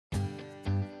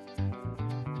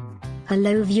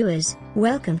Hello viewers,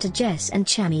 welcome to Jess and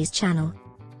Chammy's channel.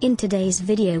 In today's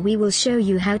video we will show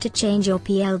you how to change your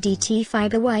PLDT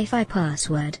fiber Wi-Fi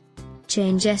password,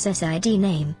 change SSID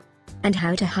name, and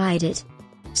how to hide it.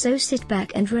 So sit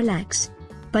back and relax.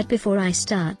 But before I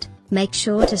start, make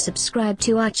sure to subscribe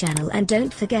to our channel and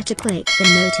don't forget to click the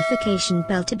notification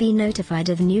bell to be notified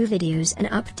of new videos and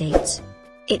updates.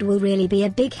 It will really be a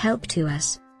big help to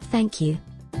us. Thank you.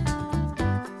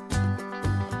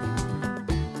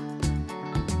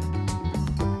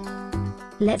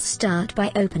 Let's start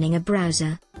by opening a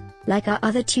browser. Like our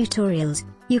other tutorials,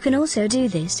 you can also do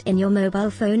this in your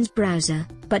mobile phone's browser,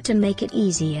 but to make it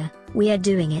easier, we are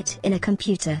doing it in a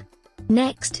computer.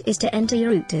 Next is to enter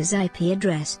your router's IP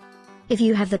address. If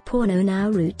you have the Porno Now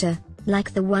router,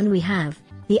 like the one we have,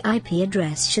 the IP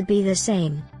address should be the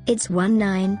same, it's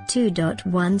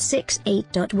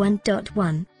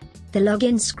 192.168.1.1. The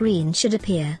login screen should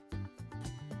appear.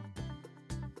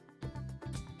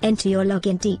 Enter your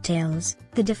login details.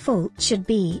 The default should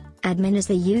be admin as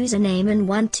the username and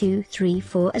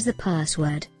 1234 as the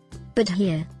password. But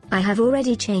here, I have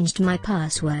already changed my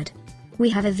password. We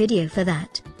have a video for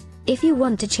that. If you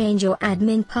want to change your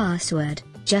admin password,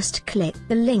 just click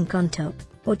the link on top,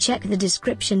 or check the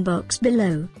description box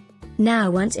below.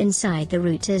 Now once inside the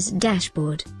router's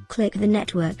dashboard, click the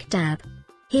Network tab.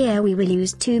 Here we will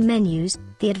use two menus,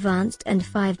 the Advanced and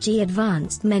 5G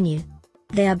Advanced menu.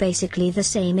 They are basically the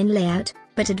same in layout,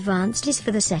 but Advanced is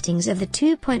for the settings of the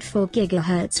 2.4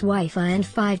 GHz Wi-Fi and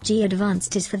 5G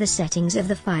Advanced is for the settings of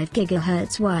the 5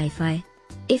 GHz Wi-Fi.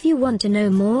 If you want to know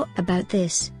more about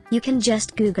this, you can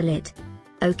just Google it.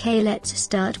 Okay, let's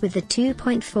start with the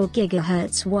 2.4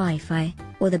 GHz Wi-Fi,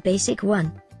 or the basic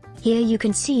one. Here you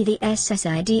can see the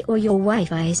SSID or your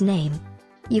Wi-Fi's name.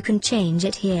 You can change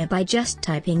it here by just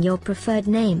typing your preferred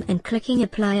name and clicking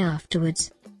apply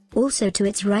afterwards. Also to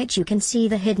its right you can see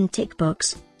the hidden tick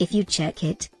box. If you check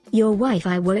it, your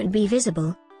Wi-Fi won't be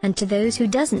visible, and to those who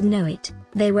doesn't know it,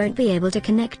 they won't be able to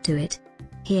connect to it.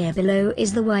 Here below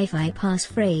is the Wi-Fi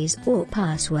passphrase or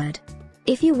password.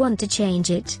 If you want to change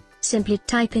it, simply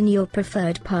type in your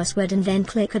preferred password and then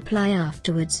click apply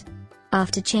afterwards.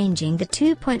 After changing the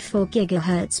 2.4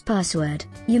 GHz password,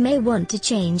 you may want to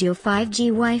change your 5G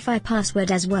Wi-Fi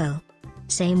password as well.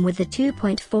 Same with the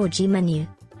 2.4G menu.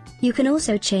 You can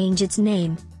also change its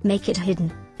name, make it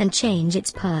hidden, and change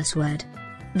its password.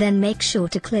 Then make sure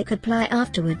to click apply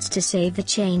afterwards to save the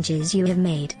changes you have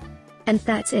made. And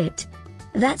that's it.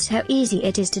 That's how easy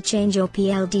it is to change your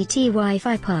PLDT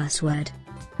Wi-Fi password.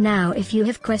 Now if you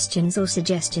have questions or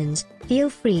suggestions,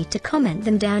 feel free to comment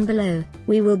them down below,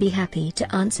 we will be happy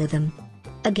to answer them.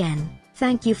 Again,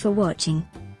 thank you for watching.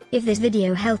 If this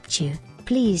video helped you,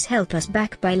 please help us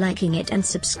back by liking it and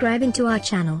subscribing to our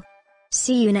channel.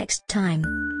 See you next time.